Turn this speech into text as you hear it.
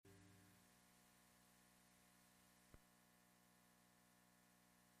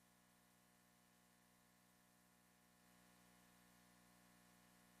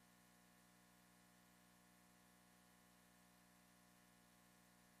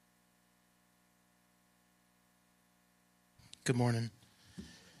Good morning.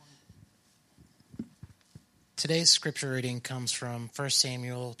 Today's scripture reading comes from 1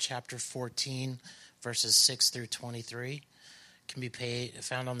 Samuel chapter 14, verses 6 through 23. It can be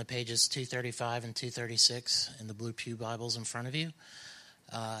found on the pages 235 and 236 in the Blue Pew Bibles in front of you.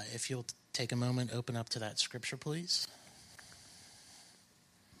 If you'll take a moment, open up to that scripture, please.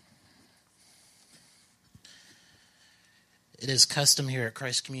 It is custom here at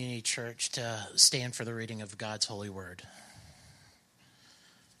Christ Community Church to stand for the reading of God's holy word.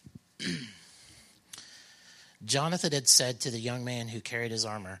 Jonathan had said to the young man who carried his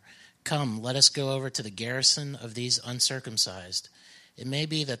armor, "Come, let us go over to the garrison of these uncircumcised. It may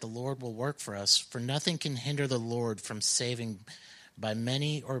be that the Lord will work for us, for nothing can hinder the Lord from saving by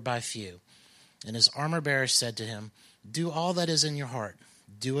many or by few." And his armor-bearer said to him, "Do all that is in your heart.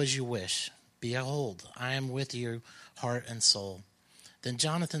 Do as you wish. Behold, I am with you, heart and soul." Then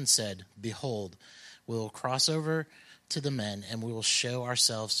Jonathan said, "Behold, we will cross over to the men, and we will show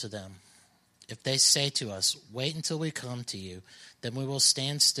ourselves to them. If they say to us, 'Wait until we come to you,' then we will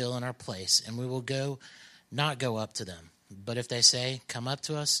stand still in our place, and we will not go up to them. But if they say, 'Come up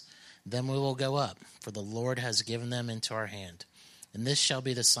to us,' then we will go up, for the Lord has given them into our hand. And this shall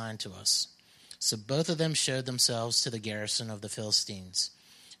be the sign to us." So both of them showed themselves to the garrison of the Philistines.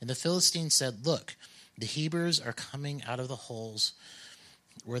 And the Philistines said, "Look, the Hebrews are coming out of the holes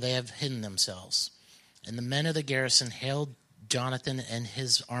where they have hidden themselves." And the men of the garrison hailed Jonathan and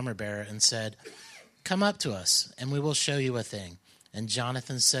his armor-bearer and said, "Come up to us, and we will show you a thing." And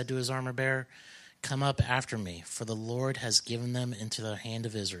Jonathan said to his armor-bearer, "Come up after me, for the Lord has given them into the hand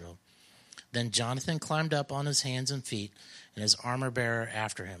of Israel." Then Jonathan climbed up on his hands and feet, and his armor-bearer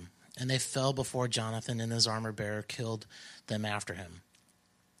after him. And they fell before Jonathan, and his armor-bearer killed them after him.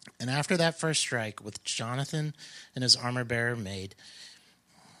 And after that first strike, which Jonathan and his armor-bearer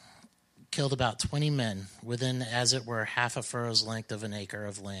killed about 20 men within, as it were, half a furrow's length of an acre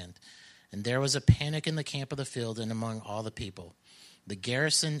of land. And there was a panic in the camp of the field and among all the people. The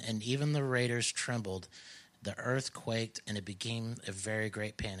garrison and even the raiders trembled. The earth quaked, and it became a very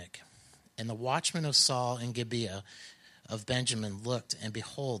great panic. And the watchmen of Saul and Gibeah of Benjamin looked, and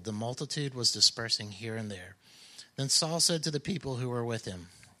behold, the multitude was dispersing here and there. Then Saul said to the people who were with him,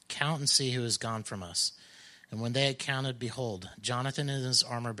 "Count and see who is gone from us." And when they had counted, behold, Jonathan and his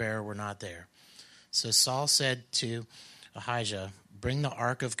armor-bearer were not there. So Saul said to Ahijah, "Bring the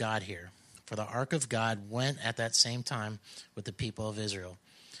ark of God here." For the ark of God went at that same time with the people of Israel.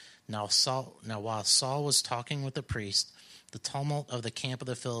 Now while Saul was talking with the priest, the tumult of the camp of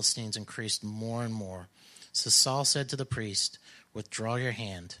the Philistines increased more and more. So Saul said to the priest, "Withdraw your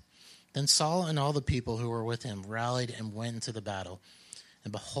hand." Then Saul and all the people who were with him rallied and went into the battle.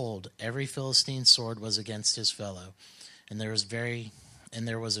 And behold, every Philistine sword was against his fellow, and there was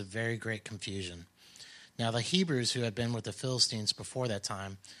a very great confusion. Now the Hebrews who had been with the Philistines before that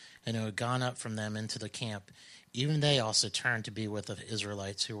time, and who had gone up from them into the camp, even they also turned to be with the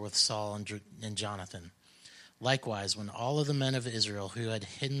Israelites who were with Saul and Jonathan. Likewise, when all of the men of Israel who had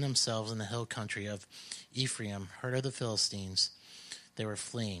hidden themselves in the hill country of Ephraim heard of the Philistines, they were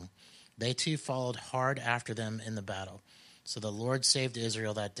fleeing. They too followed hard after them in the battle. So the Lord saved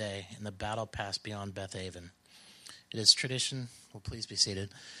Israel that day, and the battle passed beyond Beth-aven. It is tradition. Well, please be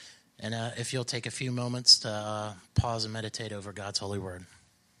seated. And if you'll take a few moments to pause and meditate over God's holy word.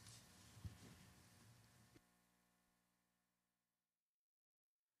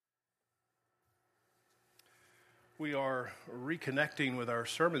 We are reconnecting with our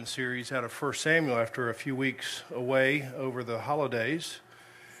sermon series out of 1 Samuel after a few weeks away over the holidays.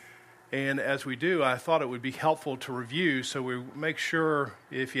 And as we do, I thought it would be helpful to review, so we make sure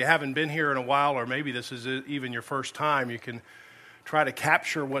if you haven't been here in a while, or maybe this is even your first time, you can try to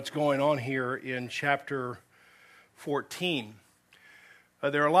capture what's going on here in chapter 14.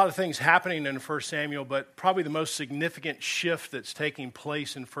 There are a lot of things happening in 1 Samuel, but probably the most significant shift that's taking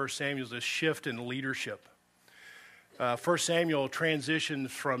place in 1 Samuel is a shift in leadership. 1 Samuel transitions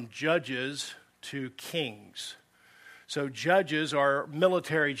from judges to kings. So judges are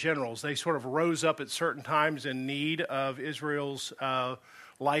military generals. They sort of rose up at certain times in need of Israel's early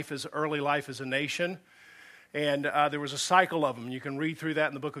life as a nation. And there was a cycle of them. You can read through that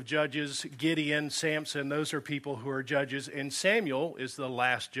in the book of Judges. Gideon, Samson, those are people who are judges. And Samuel is the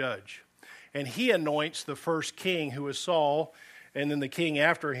last judge. And he anoints the first king, who is Saul, and then the king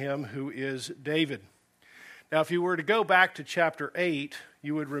after him, who is David. Now, if you were to go back to chapter 8,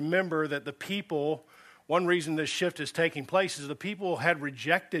 you would remember that the people, one reason this shift is taking place is the people had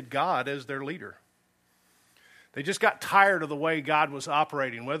rejected God as their leader. They just got tired of the way God was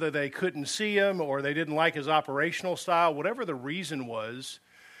operating, whether they couldn't see him or they didn't like his operational style, whatever the reason was,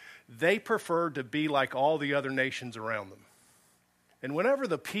 they preferred to be like all the other nations around them. And whenever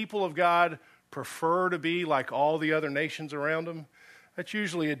the people of God prefer to be like all the other nations around them, that's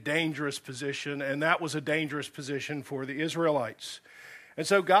usually a dangerous position, and that was a dangerous position for the Israelites. And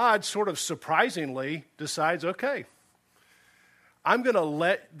so God sort of surprisingly decides, okay, I'm going to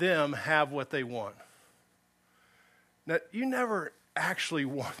let them have what they want. Now, you never actually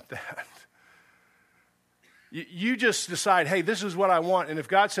want that. You just decide, hey, this is what I want. And if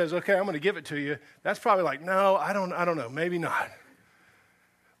God says, okay, I'm going to give it to you, that's probably like, no, I don't know, maybe not.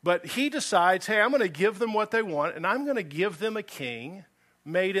 But he decides, hey, I'm going to give them what they want, and I'm going to give them a king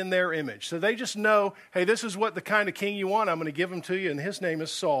made in their image. So they just know, hey, this is what the kind of king you want. I'm going to give him to you, and his name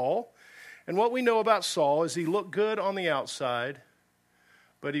is Saul. And what we know about Saul is he looked good on the outside,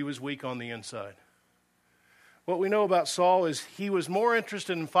 but he was weak on the inside. What we know about Saul is he was more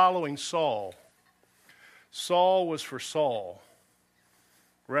interested in following Saul. Saul was for Saul,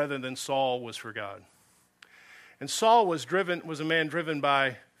 rather than Saul was for God. And Saul was a man driven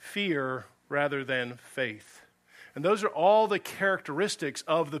by fear rather than faith. And those are all the characteristics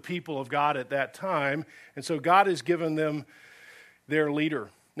of the people of God at that time. And so God has given them their leader.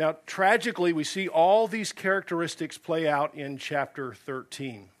 Now, tragically, we see all these characteristics play out in chapter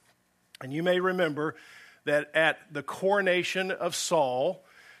 13. And you may remember that at the coronation of Saul,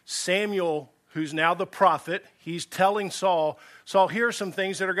 Samuel, who's now the prophet, he's telling Saul, here are some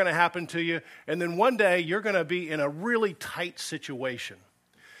things that are going to happen to you, and then one day you're going to be in a really tight situation.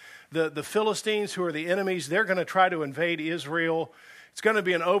 The Philistines, who are the enemies, they're going to try to invade Israel. It's going to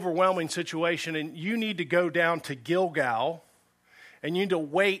be an overwhelming situation, and you need to go down to Gilgal, and you need to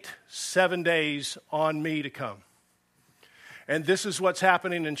wait 7 days on me to come. And this is what's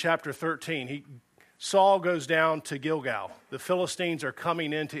happening in chapter 13. Saul goes down to Gilgal. The Philistines are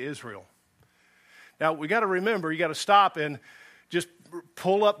coming into Israel. Now, we got to remember, you got to stop and just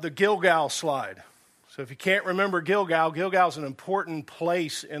pull up the Gilgal slide. So if you can't remember Gilgal is an important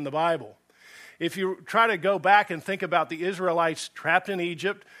place in the Bible. If you try to go back and think about the Israelites trapped in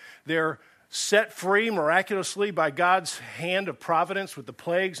Egypt, they're set free miraculously by God's hand of providence with the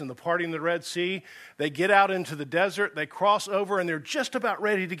plagues and the parting of the Red Sea. They get out into the desert, they cross over, and they're just about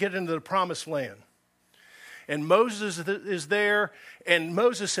ready to get into the promised land. And Moses is there, and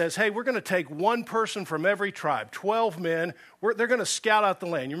Moses says, hey, we're going to take one person from every tribe, 12 men. They're going to scout out the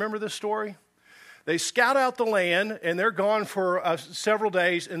land. You remember this story? They scout out the land, and they're gone for several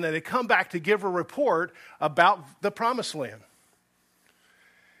days, and then they come back to give a report about the promised land.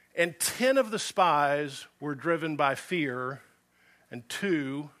 And 10 of the spies were driven by fear, and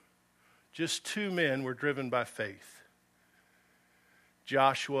just two men were driven by faith,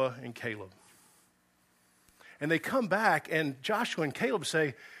 Joshua and Caleb. And they come back, and Joshua and Caleb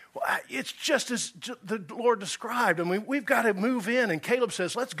say, well, it's just as the Lord described. I mean, we've got to move in. And Caleb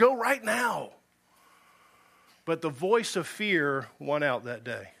says, let's go right now. But the voice of fear won out that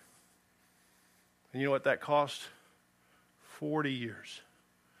day. And you know what that cost? 40 years.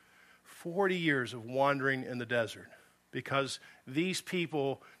 40 years of wandering in the desert because these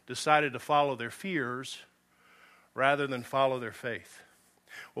people decided to follow their fears rather than follow their faith.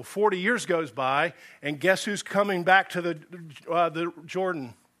 Well, 40 years goes by, and guess who's coming back to the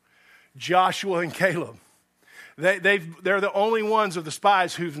Jordan? Joshua and Caleb. They're the only ones of the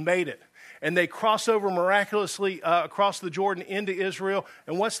spies who've made it. And they cross over miraculously across the Jordan into Israel.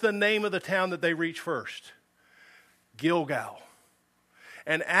 And what's the name of the town that they reach first? Gilgal.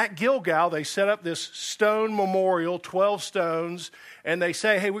 And at Gilgal, they set up this stone memorial, 12 stones, and they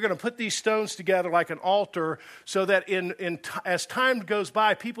say, hey, we're going to put these stones together like an altar so that as time goes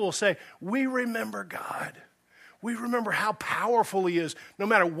by, people will say, we remember God. We remember how powerful he is. No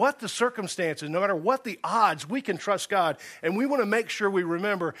matter what the circumstances, no matter what the odds, we can trust God. And we want to make sure we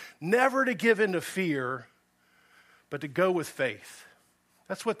remember never to give in to fear, but to go with faith.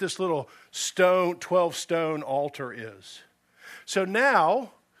 That's what this little 12-stone altar is. So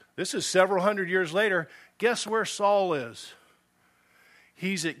now, this is several hundred years later, guess where Saul is?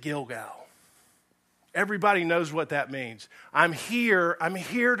 He's at Gilgal. Everybody knows what that means. I'm here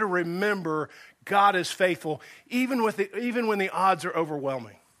to remember God is faithful, even when the odds are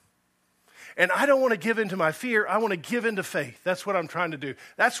overwhelming. And I don't want to give in to my fear. I want to give in to faith. That's what I'm trying to do.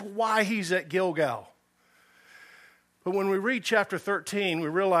 That's why he's at Gilgal. But when we read chapter 13, we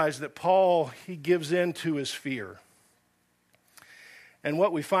realize that Paul, he gives in to his fear. And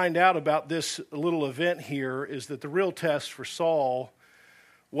what we find out about this little event here is that the real test for Saul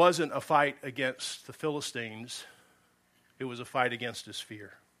wasn't a fight against the Philistines. It was a fight against his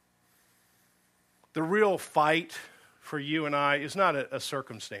fear. The real fight for you and I is not a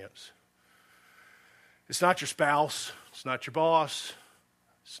circumstance. It's not your spouse. It's not your boss.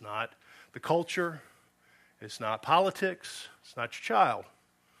 It's not the culture. It's not politics. It's not your child.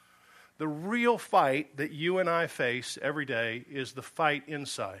 The real fight that you and I face every day is the fight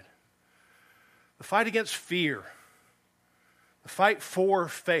inside. The fight against fear. The fight for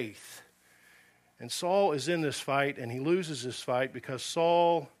faith. And Saul is in this fight, and he loses this fight because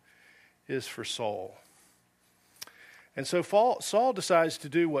Saul is for Saul. And so Saul decides to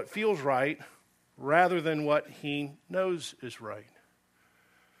do what feels right rather than what he knows is right.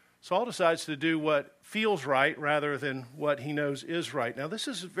 Saul decides to do what feels right rather than what he knows is right. Now, this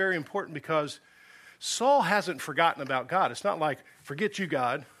is very important because Saul hasn't forgotten about God. It's not like, forget you,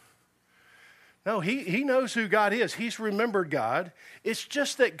 God. No, he knows who God is. He's remembered God. It's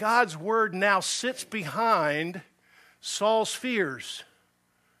just that God's word now sits behind Saul's fears.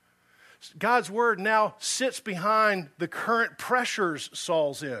 God's word now sits behind the current pressures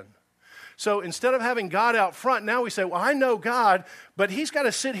Saul's in. So instead of having God out front, now we say, well, I know God, but he's got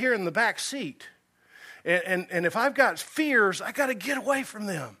to sit here in the back seat. And if I've got fears, I got to get away from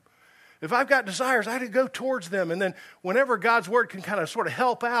them. If I've got desires, I got to go towards them. And then whenever God's word can kind of sort of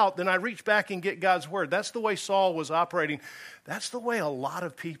help out, then I reach back and get God's word. That's the way Saul was operating. That's the way a lot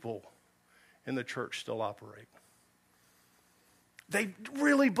of people in the church still operate. They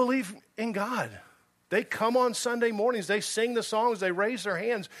really believe in God. They come on Sunday mornings, they sing the songs, they raise their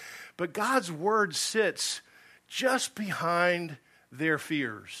hands, but God's word sits just behind their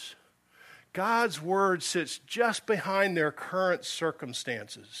fears. God's word sits just behind their current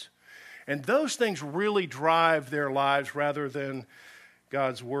circumstances. And those things really drive their lives rather than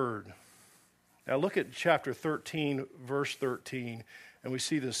God's word. Now look at chapter 13, verse 13, and we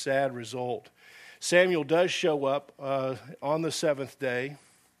see the sad result. Samuel does show up on the seventh day,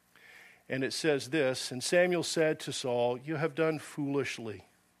 and it says this, and Samuel said to Saul, you have done foolishly.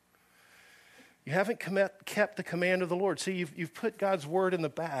 You haven't kept the command of the Lord. See, you've put God's word in the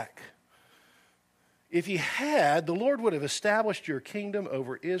back. If you had, the Lord would have established your kingdom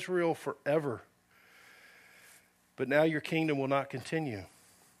over Israel forever. But now your kingdom will not continue.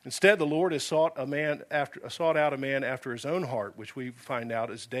 Instead, the Lord has sought out a man after his own heart, which we find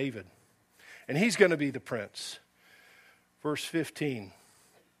out is David. And he's going to be the prince. Verse 15.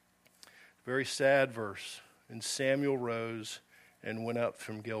 Very sad verse. And Samuel rose and went up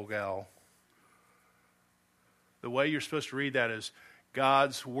from Gilgal. The way you're supposed to read that is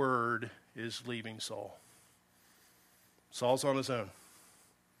God's word is leaving Saul. Saul's on his own.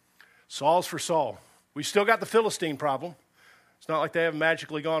 Saul's for Saul. We still got the Philistine problem. It's not like they haven't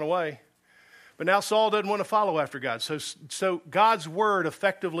magically gone away. But now Saul doesn't want to follow after God. So God's word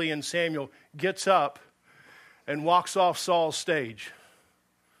effectively in Samuel gets up and walks off Saul's stage.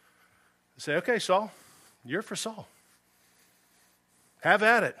 And say, okay, Saul, you're for Saul. Have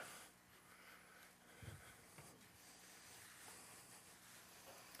at it.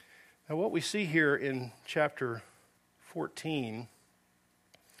 Now what we see here in chapter 14,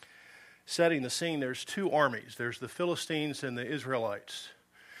 setting the scene, there's two armies. There's the Philistines and the Israelites.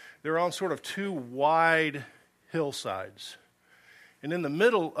 They're on sort of two wide hillsides. And in the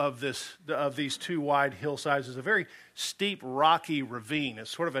middle of these two wide hillsides is a very steep, rocky ravine.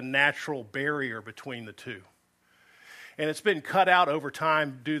 It's sort of a natural barrier between the two. And it's been cut out over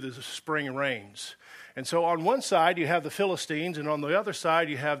time due to the spring rains. And so on one side you have the Philistines, and on the other side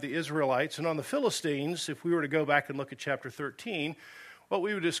you have the Israelites. And on the Philistines, if we were to go back and look at chapter 13, what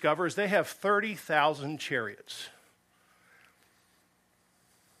we would discover is they have 30,000 chariots.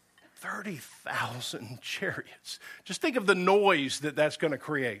 30,000 chariots. Just think of the noise that's going to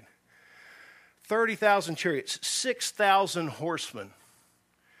create. 30,000 chariots, 6,000 horsemen.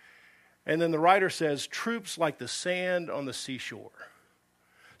 And then the writer says, troops like the sand on the seashore.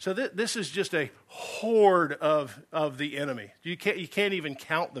 So this is just a horde of the enemy. You can't even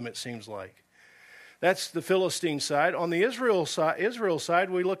count them, it seems like. That's the Philistine side. On the Israel side,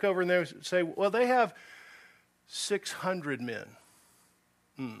 we look over and they say, well, they have 600 men.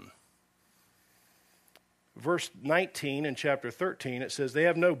 Verse 19 in chapter 13, it says, they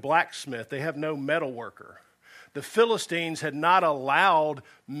have no blacksmith, they have no metal worker. The Philistines had not allowed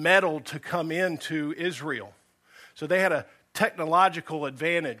metal to come into Israel. So they had a technological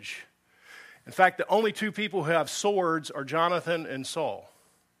advantage. In fact, the only two people who have swords are Jonathan and Saul.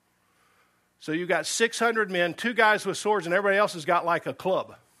 So you've got 600 men, two guys with swords, and everybody else has got like a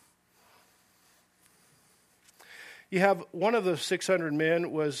club. You have one of the 600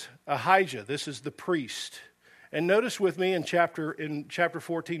 men was Ahijah. This is the priest. And notice with me in chapter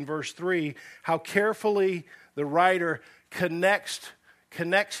 14, verse 3, how carefully the writer connects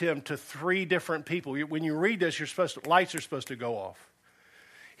him to three different people. When you read this, lights are supposed to go off.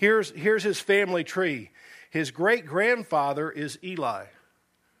 Here's his family tree. His great-grandfather is Eli.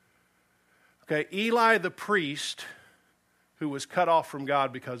 Okay, Eli the priest, who was cut off from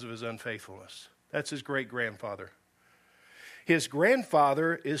God because of his unfaithfulness. That's his great-grandfather. His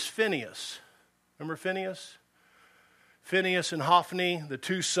grandfather is Phinehas. Remember Phinehas? Phinehas and Hophni, the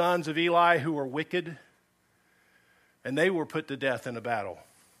two sons of Eli who were wicked, and they were put to death in a battle.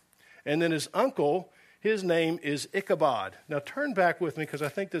 And then his uncle, his name is Ichabod. Now turn back with me because I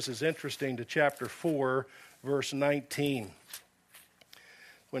think this is interesting to chapter 4, verse 19.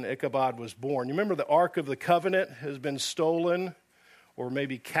 When Ichabod was born. You remember the Ark of the Covenant has been stolen or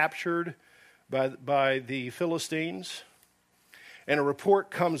maybe captured by the Philistines. And a report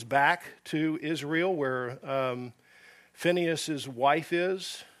comes back to Israel where Phinehas' wife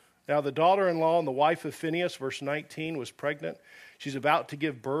is. Now the daughter-in-law and the wife of Phinehas, verse 19, was pregnant. She's about to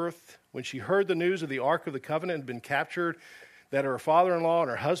give birth. When she heard the news of the Ark of the Covenant had been captured, that her father-in-law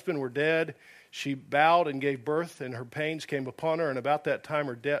and her husband were dead, she bowed and gave birth, and her pains came upon her, and about that time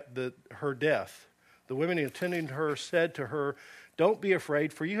her death. The women attending her said to her, "Don't be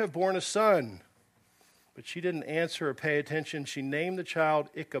afraid, for you have borne a son." But she didn't answer or pay attention. She named the child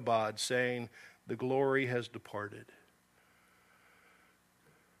Ichabod, saying, "The glory has departed."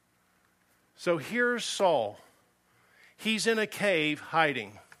 So here's Saul. He's in a cave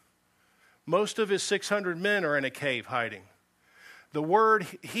hiding. Most of his 600 men are in a cave hiding. The word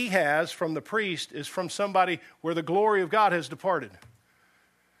he has from the priest is from somebody where the glory of God has departed.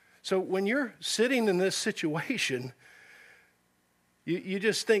 So when you're sitting in this situation, you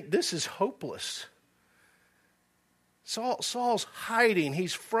just think this is hopeless. Saul's hiding.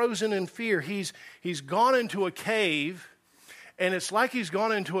 He's frozen in fear. He's gone into a cave, and it's like he's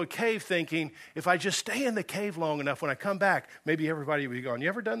gone into a cave thinking, if I just stay in the cave long enough, when I come back, maybe everybody will be gone. You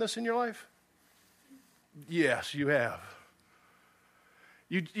ever done this in your life? Yes, you have.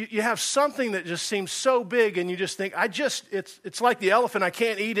 You have something that just seems so big, and you just think, it's like the elephant, I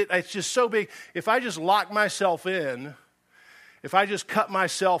can't eat it, it's just so big. If I just lock myself in, if I just cut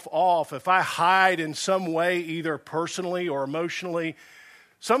myself off, if I hide in some way, either personally or emotionally,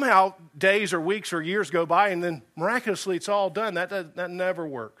 somehow days or weeks or years go by, and then miraculously it's all done. That never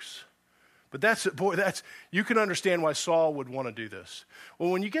works. But you can understand why Saul would want to do this. Well,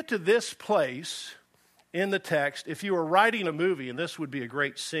 when you get to this place in the text, if you were writing a movie, and this would be a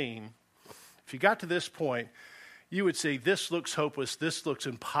great scene, if you got to this point, you would say, this looks hopeless, this looks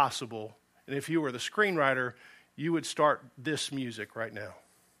impossible. And if you were the screenwriter, you would start this music right now.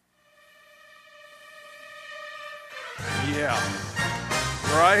 Yeah.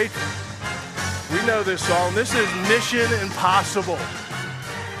 Right? We know this song. This is Mission Impossible.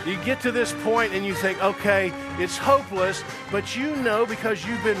 You get to this point and you think, okay, it's hopeless, but you know, because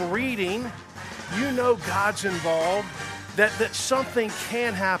you've been reading, you know God's involved, that something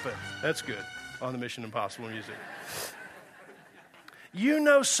can happen. That's good on the Mission Impossible music. You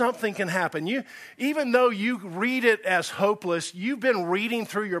know something can happen. Even though you read it as hopeless, you've been reading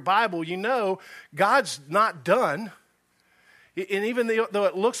through your Bible, you know God's not done. And even though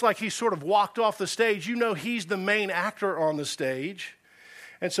it looks like he sort of walked off the stage, you know he's the main actor on the stage.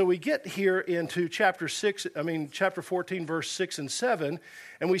 And so we get here into chapter 14, verse 6 and 7,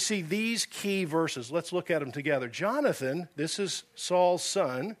 and we see these key verses. Let's look at them together. Jonathan, this is Saul's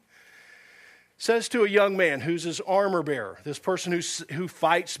son, says to a young man who's his armor bearer, this person who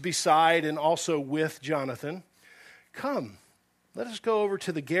fights beside and also with Jonathan, "Come, let us go over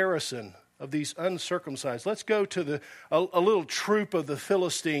to the garrison of these uncircumcised. Let's go to a little troop of the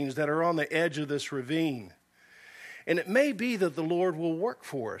Philistines that are on the edge of this ravine. And it may be that the Lord will work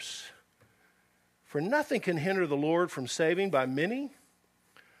for us. For nothing can hinder the Lord from saving by many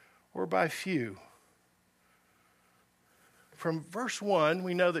or by few." From verse 1,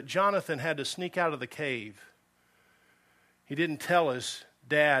 we know that Jonathan had to sneak out of the cave. He didn't tell his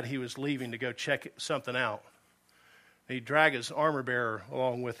dad he was leaving to go check something out. He'd drag his armor bearer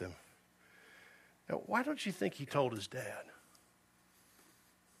along with him. Now, why don't you think he told his dad?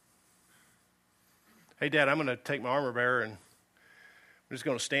 "Hey, Dad, I'm going to take my armor bearer and I'm just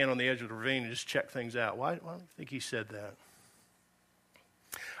going to stand on the edge of the ravine and just check things out." Why do you think he said that?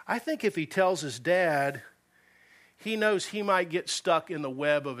 I think if he tells his dad, he knows he might get stuck in the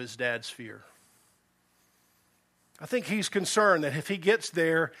web of his dad's fear. I think he's concerned that if he gets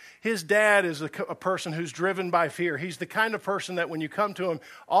there, his dad is a person who's driven by fear. He's the kind of person that when you come to him,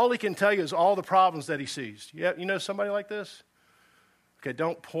 all he can tell you is all the problems that he sees. You know somebody like this? Okay,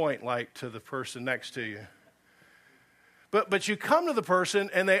 don't point like to the person next to you. But you come to the person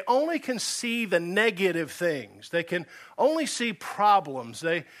and they only can see the negative things. They can only see problems.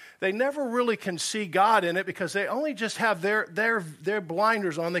 They never really can see God in it because they only just have their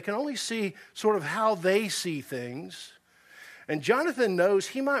blinders on. They can only see sort of how they see things. And Jonathan knows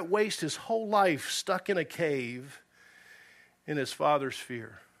he might waste his whole life stuck in a cave in his father's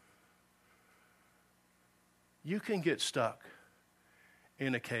fear. You can get stuck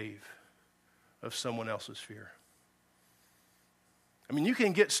in a cave of someone else's fear. I mean, you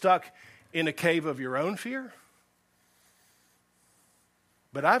can get stuck in a cave of your own fear.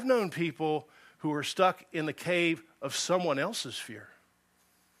 But I've known people who are stuck in the cave of someone else's fear.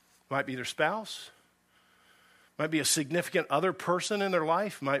 Might be their spouse. Might be a significant other person in their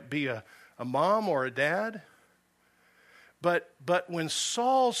life. Might be a mom or a dad. But when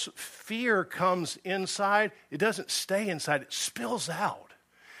Saul's fear comes inside, it doesn't stay inside. It spills out.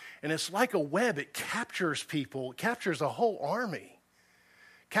 And it's like a web. It captures people. It captures a whole army.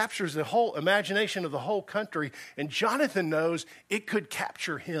 Captures the whole imagination of the whole country. And Jonathan knows it could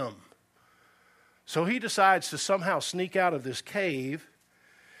capture him. So he decides to somehow sneak out of this cave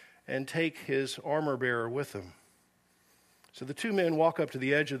and take his armor bearer with him. So the two men walk up to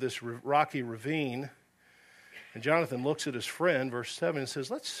the edge of this rocky ravine. And Jonathan looks at his friend, verse 7, and says,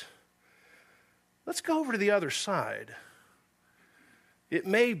 let's go over to the other side. It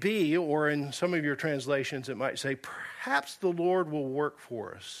may be, or in some of your translations it might say, perhaps the Lord will work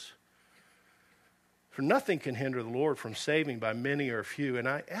for us. For nothing can hinder the Lord from saving by many or few. And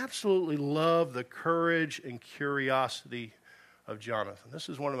I absolutely love the courage and curiosity of Jonathan. This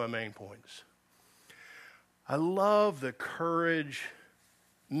is one of my main points. I love the courage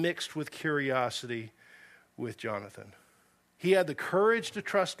mixed with curiosity with Jonathan. He had the courage to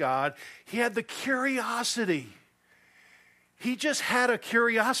trust God. He had the curiosity. He just had a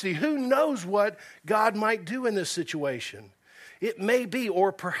curiosity. Who knows what God might do in this situation? It may be,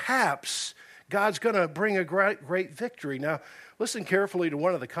 or perhaps, God's going to bring a great victory. Now, listen carefully to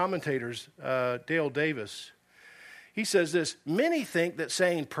one of the commentators, Dale Davis. He says this: many think that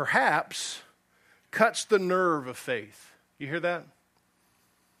saying perhaps cuts the nerve of faith. You hear that?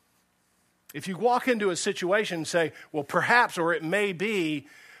 If you walk into a situation and say, well, perhaps, or it may be,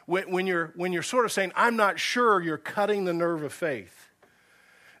 when you're sort of saying, I'm not sure, you're cutting the nerve of faith.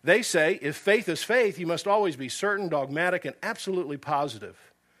 They say, if faith is faith, you must always be certain, dogmatic, and absolutely positive.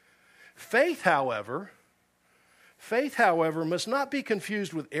 Faith, however, must not be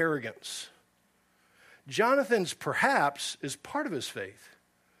confused with arrogance. Jonathan's perhaps is part of his faith.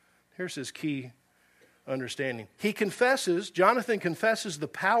 Here's his key understanding. Jonathan confesses the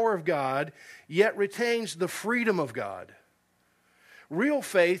power of God, yet retains the freedom of God. Real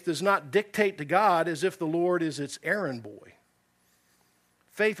faith does not dictate to God as if the Lord is its errand boy.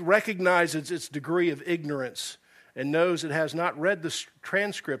 Faith recognizes its degree of ignorance and knows it has not read the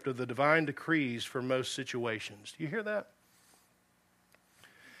transcript of the divine decrees for most situations. Do you hear that?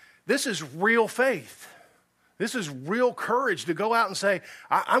 This is real faith. This is real courage to go out and say,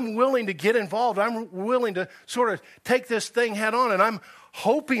 I'm willing to get involved. I'm willing to sort of take this thing head on, and I'm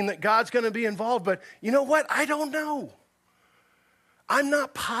hoping that God's going to be involved. But you know what? I don't know. I'm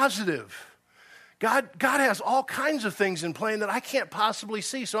not positive. God has all kinds of things in plan that I can't possibly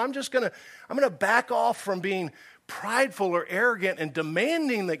see. So I'm going to back off from being prideful or arrogant and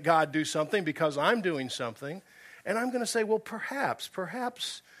demanding that God do something because I'm doing something. And I'm going to say, well, perhaps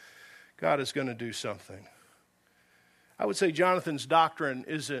God is going to do something. I would say Jonathan's doctrine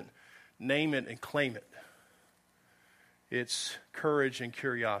isn't name it and claim it. It's courage and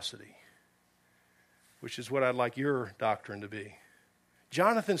curiosity, which is what I'd like your doctrine to be.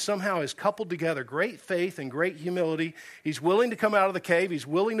 Jonathan somehow has coupled together great faith and great humility. He's willing to come out of the cave. He's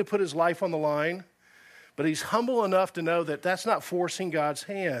willing to put his life on the line. But he's humble enough to know that that's not forcing God's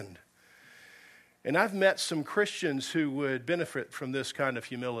hand. And I've met some Christians who would benefit from this kind of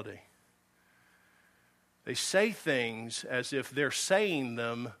humility. They say things as if their saying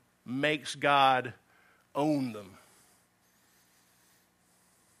them makes God own them.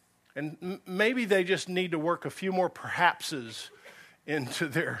 And maybe they just need to work a few more perhapses into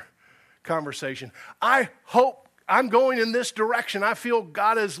their conversation. I hope I'm going in this direction. I feel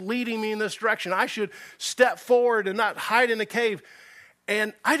God is leading me in this direction. I should step forward and not hide in a cave.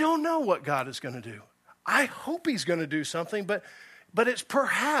 And I don't know what God is going to do. I hope he's going to do something, but it's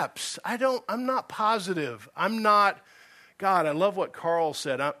perhaps. I'm not positive. I'm not God. I love what Carl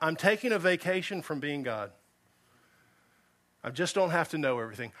said. I'm taking a vacation from being God. I just don't have to know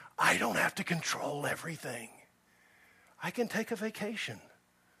everything. I don't have to control everything. I can take a vacation.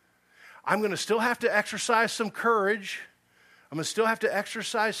 I'm going to still have to exercise some courage. I'm going to still have to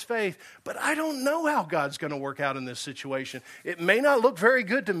exercise faith. But I don't know how God's going to work out in this situation. It may not look very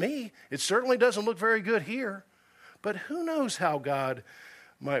good to me. It certainly doesn't look very good here. But who knows how God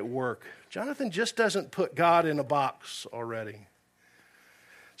might work? Jonathan just doesn't put God in a box already.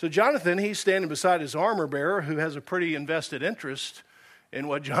 So Jonathan, he's standing beside his armor bearer who has a pretty invested interest in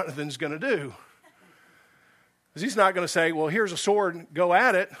what Jonathan's going to do. Because he's not going to say, well, here's a sword, go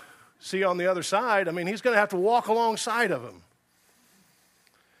at it, see you on the other side. I mean, he's going to have to walk alongside of him.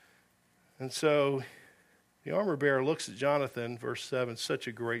 And so the armor bearer looks at Jonathan, verse 7, such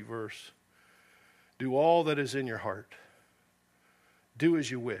a great verse. Do all that is in your heart. Do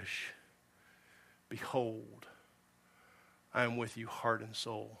as you wish. Behold, I am with you heart and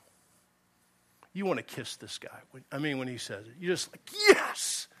soul. You want to kiss this guy. When he says it, you're just like,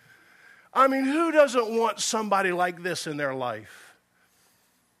 yes! I mean, who doesn't want somebody like this in their life?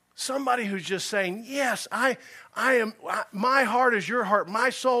 Somebody who's just saying, yes, my heart is your heart, my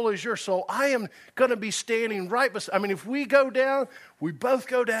soul is your soul. I am going to be standing right beside. I mean, if we go down, we both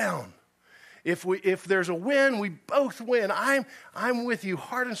go down. If there's a win, we both win. I'm with you,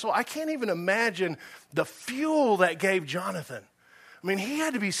 heart and soul. I can't even imagine the fuel that gave Jonathan. I mean, he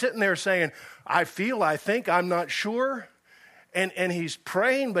had to be sitting there saying, I think, I'm not sure. And he's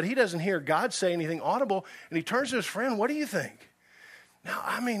praying, but he doesn't hear God say anything audible. And he turns to his friend, what do you think? Now,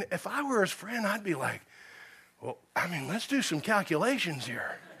 I mean, if I were his friend, I'd be like, well, I mean, let's do some calculations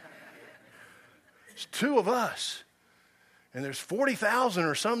here. It's two of us. And there's 40,000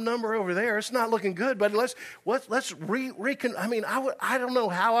 or some number over there. It's not looking good, but let's I mean, I don't know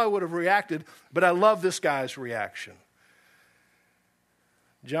how I would have reacted, but I love this guy's reaction.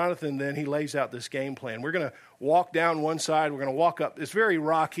 Jonathan, then, he lays out this game plan. We're going to walk down one side. We're going to walk up. It's very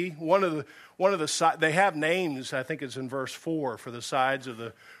rocky. One of the sides, they have names. I think it's in verse 4 for the sides of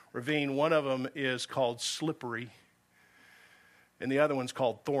the ravine. One of them is called Slippery, and the other one's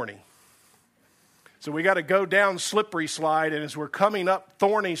called Thorny. So we got to go down Slippery slide, and as we're coming up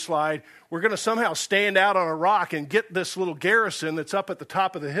Thorny slide, we're going to somehow stand out on a rock and get this little garrison that's up at the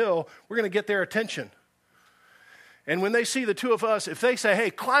top of the hill. We're going to get their attention. And when they see the two of us, if they say,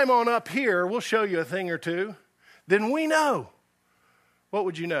 hey, climb on up here, we'll show you a thing or two, then we know. What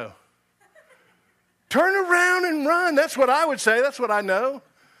would you know? Turn around and run. That's what I would say. That's what I know.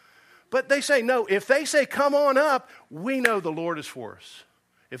 But they say, no, if they say, come on up, we know the Lord is for us.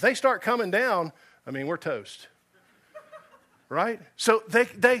 If they start coming down, I mean, we're toast. Right? So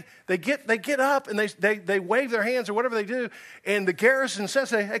they get up and they wave their hands or whatever they do, and the garrison says,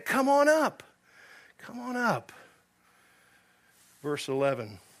 hey, come on up. Come on up. Verse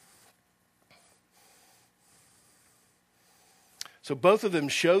 11. So both of them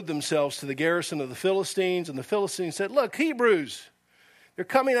showed themselves to the garrison of the Philistines, and the Philistines said, look, Hebrews, they're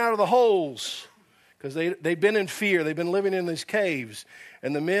coming out of the holes, because they've been in fear. They've been living in these caves.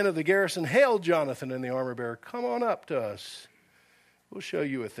 And the men of the garrison hailed Jonathan and the armor bearer, come on up to us. We'll show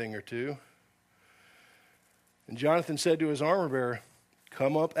you a thing or two. And Jonathan said to his armor bearer,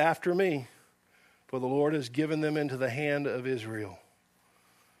 come up after me, for the Lord has given them into the hand of Israel.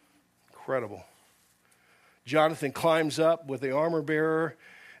 Incredible. Jonathan climbs up with the armor bearer.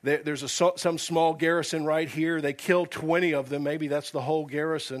 There's some small garrison right here. They kill 20 of them. Maybe that's the whole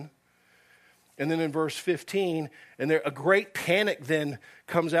garrison. And then in verse 15, and a great panic then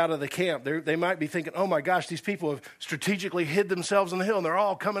comes out of the camp. They might be thinking, oh my gosh, these people have strategically hid themselves on the hill, and they're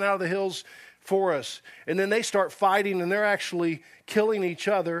all coming out of the hills for us. And then they start fighting, and they're actually killing each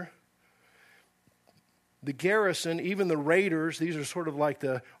other. The garrison, even the raiders, these are sort of like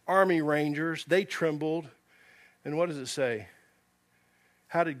the army rangers, they trembled. And what does it say?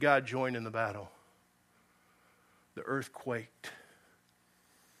 How did God join in the battle? The earth quaked.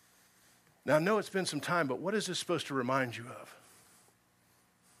 Now, I know it's been some time, but what is this supposed to remind you of?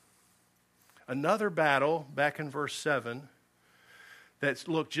 Another battle, back in verse 7, that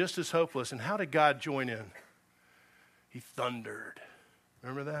looked just as hopeless. And how did God join in? He thundered.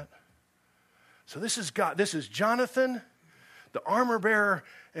 Remember that? So this is God. This is Jonathan, the armor bearer,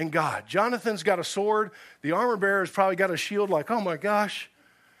 and God. Jonathan's got a sword. The armor bearer's probably got a shield like, oh my gosh.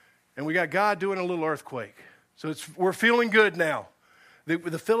 And we got God doing a little earthquake. So we're feeling good now.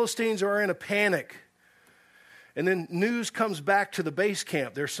 The Philistines are in a panic. And then news comes back to the base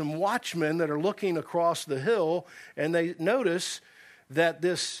camp. There's some watchmen that are looking across the hill, and they notice that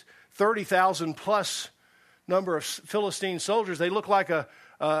this 30,000 plus number of Philistine soldiers, they look like a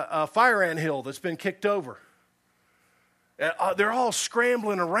fire ant hill that's been kicked over. They're all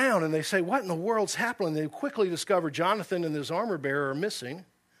scrambling around, and they say, what in the world's happening? They quickly discover Jonathan and his armor bearer are missing.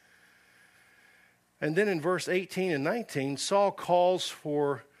 And then in verse 18 and 19, Saul calls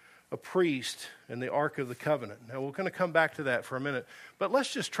for a priest and the Ark of the Covenant. Now, we're going to come back to that for a minute, but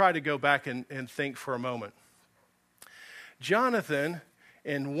let's just try to go back and think for a moment. Jonathan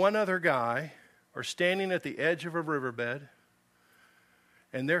and one other guy are standing at the edge of a riverbed,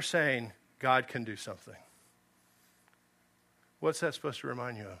 and they're saying, God can do something. What's that supposed to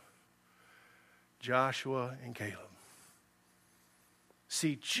remind you of? Joshua and Caleb.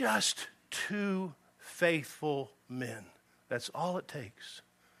 See, just two faithful men. That's all it takes.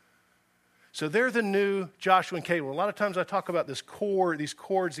 So they're the new Joshua and Caleb. A lot of times I talk about these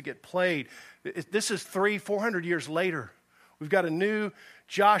chords that get played. This is 400 years later. We've got a new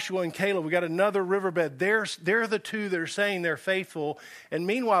Joshua and Caleb. We've got another riverbed. They're the two that are saying they're faithful. And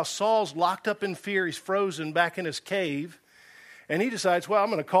meanwhile, Saul's locked up in fear. He's frozen back in his cave. And he decides, well, I'm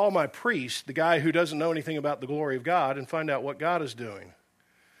going to call my priest, the guy who doesn't know anything about the glory of God, and find out what God is doing,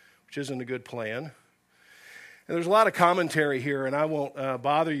 which isn't a good plan. And there's a lot of commentary here, and I won't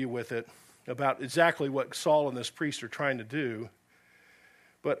bother you with it, about exactly what Saul and this priest are trying to do.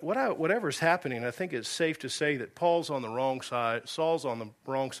 But whatever's happening, I think it's safe to say that Saul's on the wrong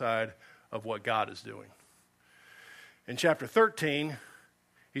side of what God is doing. In chapter 13,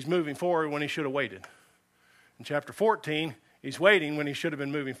 he's moving forward when he should have waited. In chapter 14, he's waiting when he should have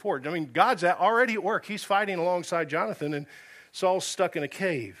been moving forward. I mean, God's already at work. He's fighting alongside Jonathan, and Saul's stuck in a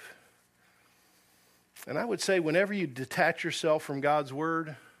cave. And I would say whenever you detach yourself from God's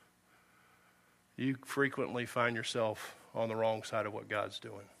word, you frequently find yourself on the wrong side of what God's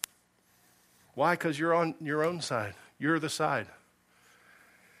doing. Why? Because you're on your own side. You're the side.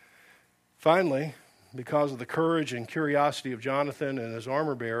 Finally, because of the courage and curiosity of Jonathan and his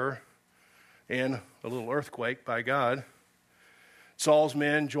armor bearer, and a little earthquake by God, Saul's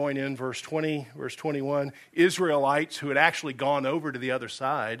men join in, verse 20, verse 21. Israelites who had actually gone over to the other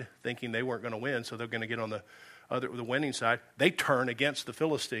side, thinking they weren't going to win, so they're going to get on the winning side. They turn against the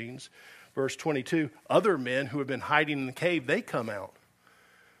Philistines. Verse 22, other men who had been hiding in the cave, they come out.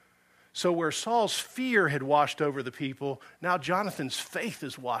 So where Saul's fear had washed over the people, now Jonathan's faith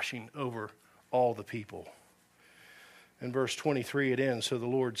is washing over all the people. In verse 23 it ends, so the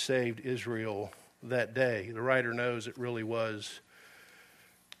Lord saved Israel that day. The writer knows it really was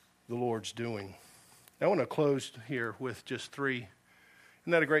the Lord's doing. I want to close here with just three.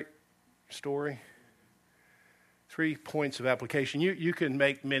 Isn't that a great story? 3 points of application. You can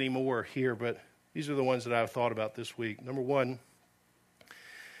make many more here, but these are the ones that I've thought about this week. Number one,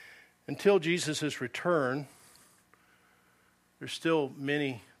 until Jesus' return, there's still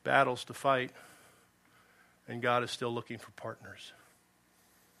many battles to fight, and God is still looking for partners.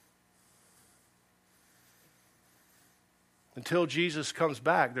 Until Jesus comes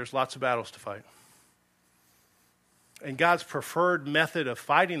back, there's lots of battles to fight. And God's preferred method of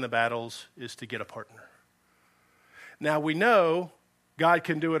fighting the battles is to get a partner. Now, we know God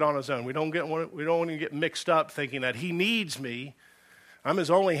can do it on his own. We don't want to get mixed up thinking that he needs me. I'm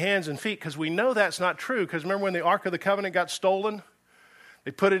his only hands and feet, because we know that's not true. Because remember when the Ark of the Covenant got stolen?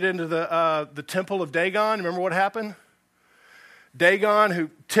 They put it into the temple of Dagon. Remember what happened? Dagon,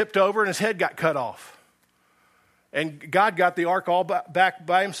 who tipped over and his head got cut off. And God got the Ark all back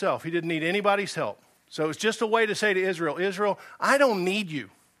by himself. He didn't need anybody's help. So it's just a way to say to Israel, I don't need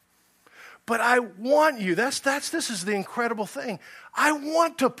you. But I want you. This is the incredible thing. I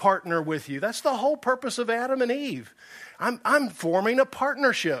want to partner with you. That's the whole purpose of Adam and Eve. I'm forming a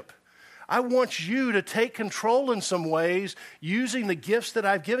partnership. I want you to take control in some ways using the gifts that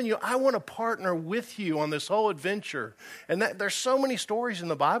I've given you. I want to partner with you on this whole adventure. And there's so many stories in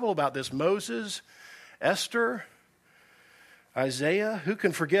the Bible about this. Moses, Esther, Isaiah. Who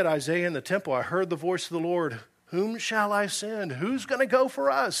can forget Isaiah in the temple? I heard the voice of the Lord. Whom shall I send? Who's going to go for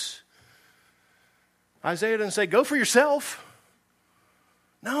us? Isaiah didn't say, go for yourself.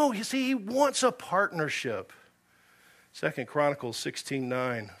 No, you see, he wants a partnership. 2 Chronicles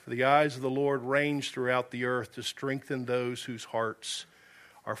 16:9. For the eyes of the Lord range throughout the earth to strengthen those whose hearts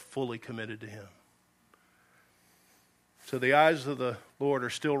are fully committed to him. So the eyes of the Lord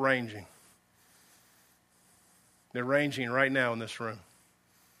are still ranging. They're ranging right now in this room.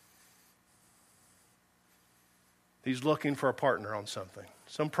 He's looking for a partner on something,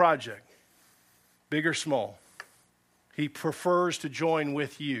 some project. Big or small, he prefers to join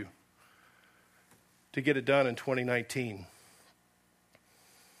with you to get it done in 2019.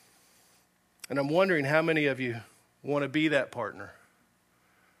 And I'm wondering how many of you want to be that partner.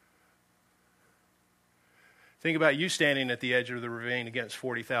 Think about you standing at the edge of the ravine against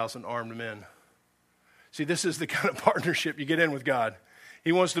 40,000 armed men. See, this is the kind of partnership you get in with God.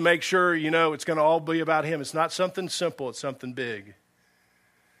 He wants to make sure, it's going to all be about him. It's not something simple, it's something big.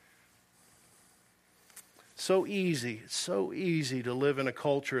 It's so easy to live in a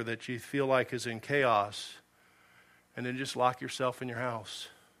culture that you feel like is in chaos and then just lock yourself in your house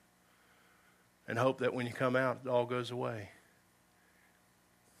and hope that when you come out, it all goes away.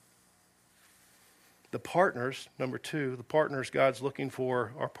 The partners, number two, the partners God's looking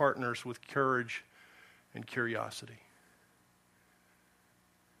for are partners with courage and curiosity.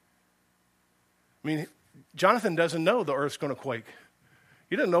 I mean, Jonathan doesn't know the earth's going to quake.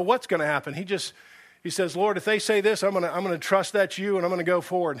 He doesn't know what's going to happen. He says, Lord, if they say this, I'm going to trust that's you, and I'm going to go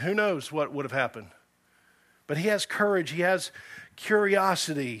forward. And who knows what would have happened. But he has courage. He has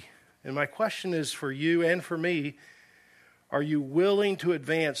curiosity. And my question is for you and for me, are you willing to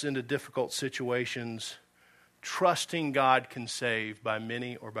advance into difficult situations, trusting God can save by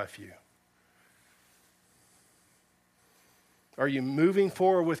many or by few? Are you moving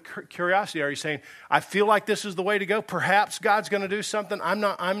forward with curiosity? Are you saying, I feel like this is the way to go? Perhaps God's going to do something. I'm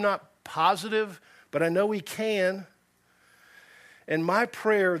not positive, but I know He can. And my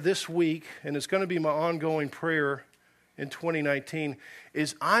prayer this week, and it's going to be my ongoing prayer in 2019,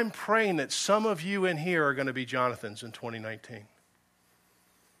 is I'm praying that some of you in here are going to be Jonathans in 2019.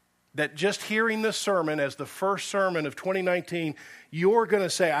 That just hearing this sermon as the first sermon of 2019, you're going to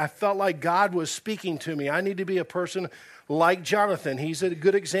say, I felt like God was speaking to me. I need to be a person like Jonathan. He's a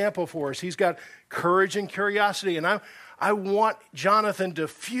good example for us. He's got courage and curiosity. And I want Jonathan to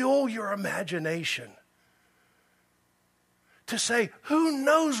fuel your imagination. To say, who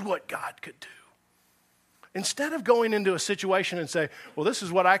knows what God could do? Instead of going into a situation and say, well, this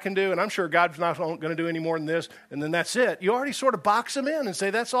is what I can do, and I'm sure God's not going to do any more than this, and then that's it. You already sort of box him in and say,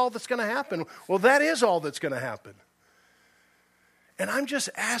 that's all that's going to happen. Well, that is all that's going to happen. And I'm just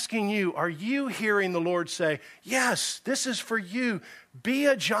asking you, are you hearing the Lord say, yes, this is for you. Be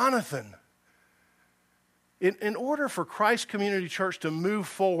a Jonathan. In order for Christ Community Church to move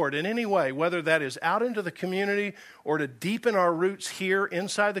forward in any way, whether that is out into the community or to deepen our roots here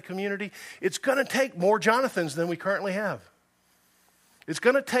inside the community, it's going to take more Jonathans than we currently have. It's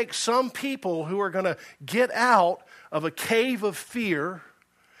going to take some people who are going to get out of a cave of fear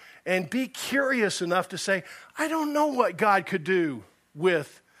and be curious enough to say, I don't know what God could do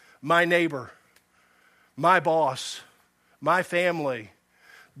with my neighbor, my boss, my family,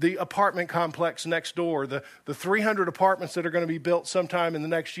 the apartment complex next door, the 300 apartments that are going to be built sometime in the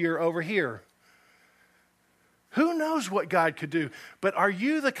next year over here. Who knows what God could do? But are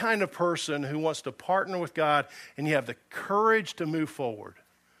you the kind of person who wants to partner with God and you have the courage to move forward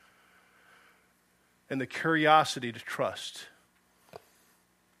and the curiosity to trust?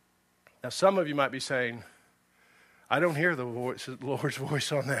 Now, some of you might be saying, I don't hear the Lord's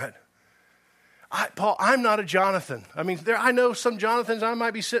voice on that. Paul, I'm not a Jonathan. I mean, I know some Jonathans. I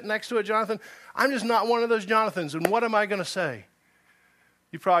might be sitting next to a Jonathan. I'm just not one of those Jonathans. And what am I going to say?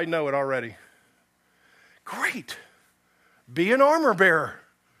 You probably know it already. Great. Be an armor bearer.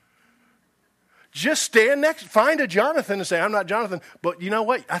 Just stand next, find a Jonathan and say, I'm not Jonathan. But you know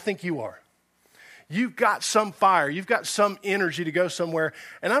what? I think you are. You've got some fire. You've got some energy to go somewhere.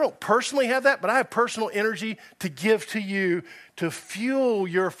 And I don't personally have that, but I have personal energy to give to you to fuel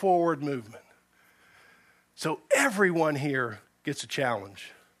your forward movement. So everyone here gets a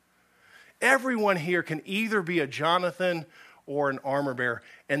challenge. Everyone here can either be a Jonathan or an armor bearer.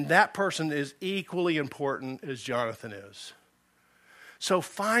 And that person is equally important as Jonathan is. So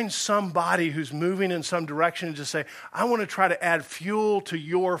find somebody who's moving in some direction and just say, I want to try to add fuel to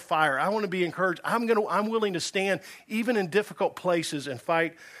your fire. I want to be encouraged. I'm willing to stand even in difficult places and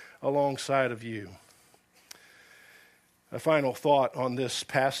fight alongside of you. A final thought on this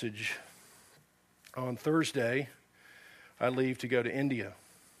passage. On Thursday, I leave to go to India.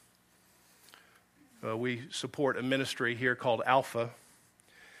 We support a ministry here called Alpha,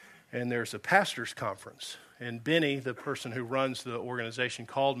 and there's a pastor's conference. And Benny, the person who runs the organization,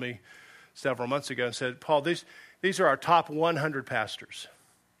 called me several months ago and said, Paul, these are our top 100 pastors.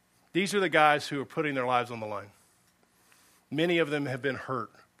 These are the guys who are putting their lives on the line. Many of them have been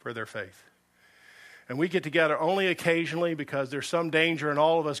hurt for their faith. And we get together only occasionally because there's some danger in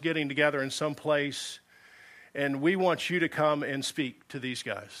all of us getting together in some place. And we want you to come and speak to these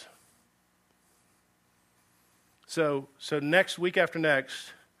guys. So next week after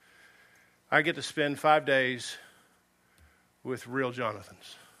next, I get to spend 5 days with real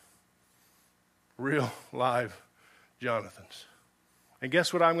Jonathans. Real live Jonathans. And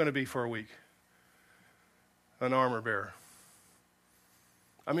guess what I'm going to be for a week? An armor bearer.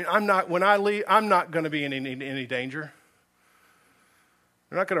 I mean, when I leave, I'm not going to be in any danger.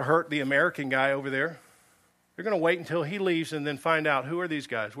 They're not going to hurt the American guy over there. They're going to wait until he leaves and then find out who are these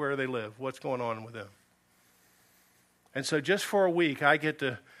guys, where do they live, what's going on with them. And so just for a week, I get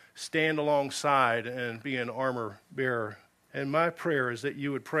to stand alongside and be an armor bearer. And my prayer is that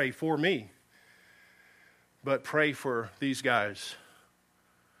you would pray for me, but pray for these guys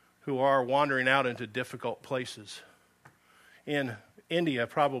who are wandering out into difficult places. In India,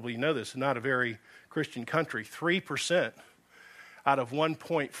 probably know this, not a very Christian country, 3% out of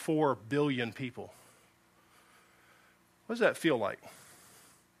 1.4 billion people. What does that feel like?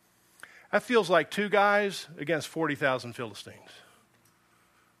 That feels like 2 guys against 40,000 Philistines.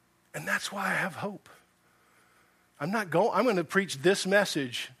 And that's why I have hope. I'm going to preach this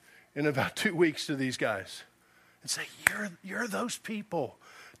message in about 2 weeks to these guys and say, you're those people.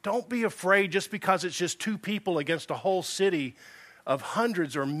 Don't be afraid just because it's just 2 people against a whole city of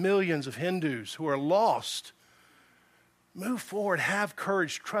hundreds or millions of Hindus who are lost. Move forward, have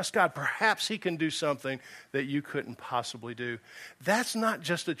courage, trust God. Perhaps he can do something that you couldn't possibly do. That's not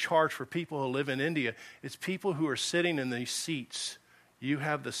just a charge for people who live in India. It's people who are sitting in these seats. You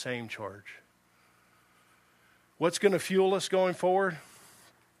have the same charge. What's going to fuel us going forward?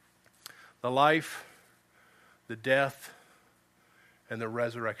 The life, the death, and the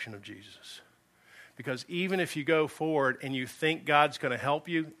resurrection of Jesus. Because even if you go forward and you think God's going to help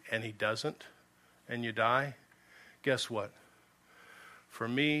you, and he doesn't, and you die, guess what? For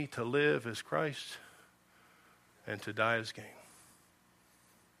me to live is Christ, and to die is gain.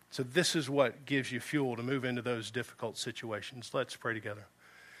 So this is what gives you fuel to move into those difficult situations. Let's pray together.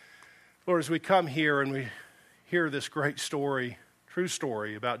 Lord, as we come here and we hear this great story, true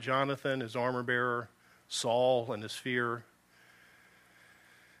story about Jonathan, his armor bearer, Saul and his fear,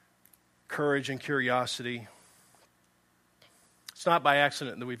 courage and curiosity. It's not by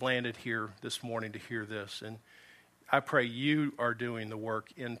accident that we've landed here this morning to hear this. And I pray you are doing the work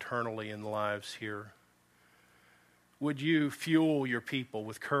internally in the lives here. Would you fuel your people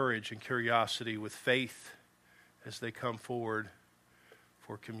with courage and curiosity, with faith as they come forward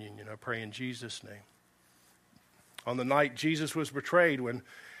for communion? I pray in Jesus' name. On the night Jesus was betrayed, when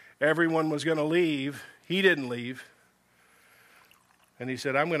everyone was going to leave, he didn't leave. And he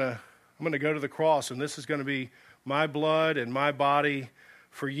said, I'm going to go to the cross, and this is going to be my blood and my body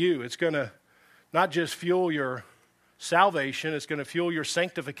for you. It's going to not just fuel your salvation, it's going to fuel your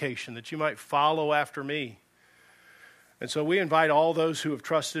sanctification, that you might follow after me. And so we invite all those who have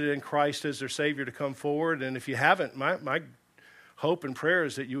trusted in Christ as their Savior to come forward. And if you haven't, my hope and prayer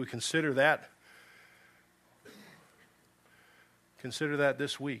is that you would consider that. Consider that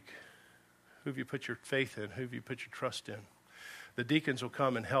this week. Who have you put your faith in? Who have you put your trust in? The deacons will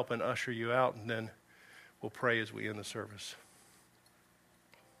come and help and usher you out, and then we'll pray as we end the service.